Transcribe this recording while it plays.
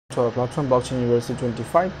So platform blockchain university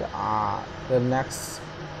 25, the next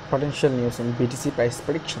potential news in BTC price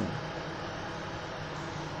prediction.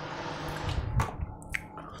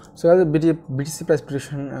 So as the BTC price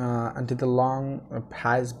prediction until the long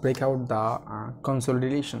price breakout, the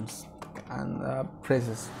consolidations and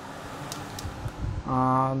prices.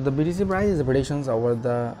 The BTC price predictions over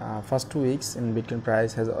the first 2 weeks in Bitcoin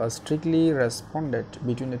price has strictly responded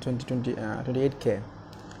between the 28k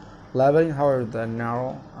level. However, the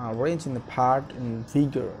narrow range in the part in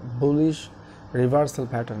figure bullish reversal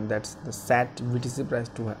pattern that's the set BTC price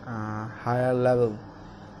to a higher level.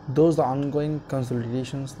 Those the ongoing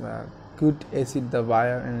consolidations could exceed the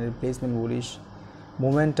wire and replacement bullish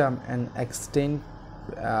momentum and extend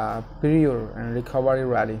period and recovery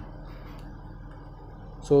rally.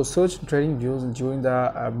 So such trading views during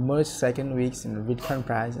the March 2nd weeks in Bitcoin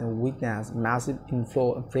price and witness massive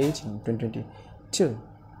inflow approaching 2022.